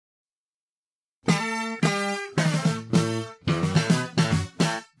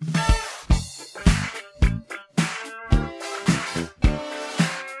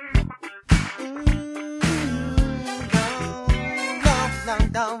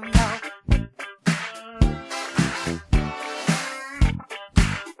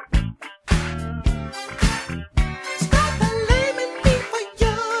Stop blaming me for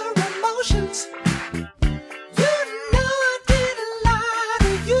your emotions. You know I didn't lie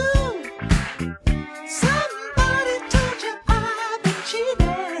to you. Somebody told you I've been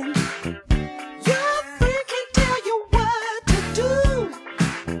cheating. Your friend can't tell you what to do.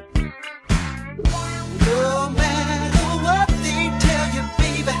 No matter what they tell you,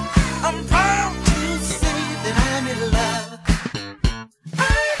 baby, I'm proud to say that I'm in love.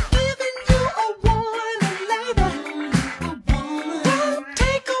 I'm giving you a warning, lady. Don't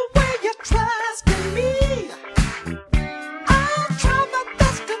take away your trust in me. I'll try my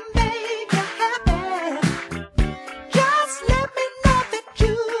best to make you happy. Just let me know that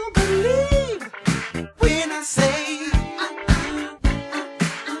you believe when I say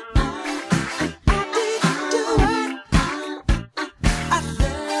I didn't do it. I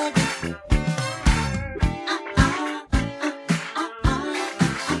love you.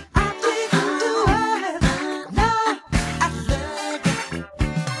 I didn't do it. No, I love you.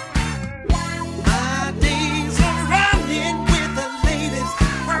 My days of running with the ladies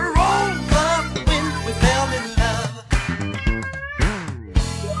were over when we fell in love.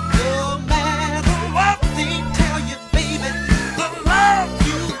 No matter what they tell you, baby, the love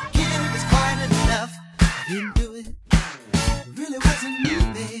you give is quite enough. I didn't do it. It really wasn't you,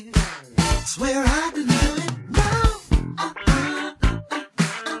 baby. Swear I didn't do it. No.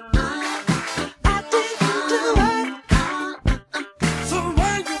 I didn't do it. So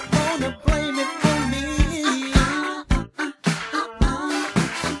why you wanna blame it on me?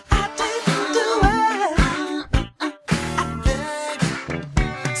 I didn't do it. I love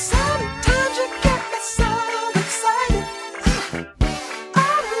you. Sometimes you get me so excited. I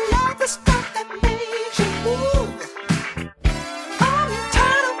love the stuff that makes you move. I'm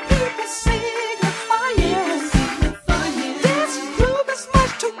tired of people signifying. This groove is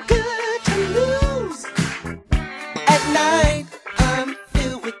much too good to lose. At night, I'm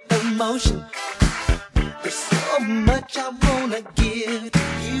filled with emotion. There's so much I wanna give to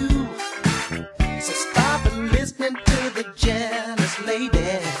you. So stop listening to the jealous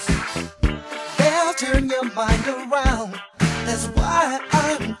ladies. They'll turn your mind around. That's why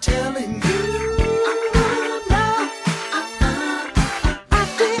I'm telling you. No, I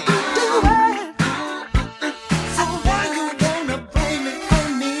didn't do it. So why you wanna blame it on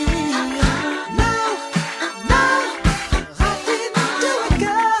me? No, I didn't do it,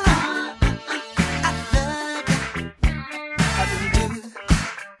 girl. I love you. I didn't do it.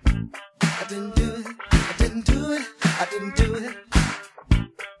 I didn't do it. I didn't do it. I didn't do it.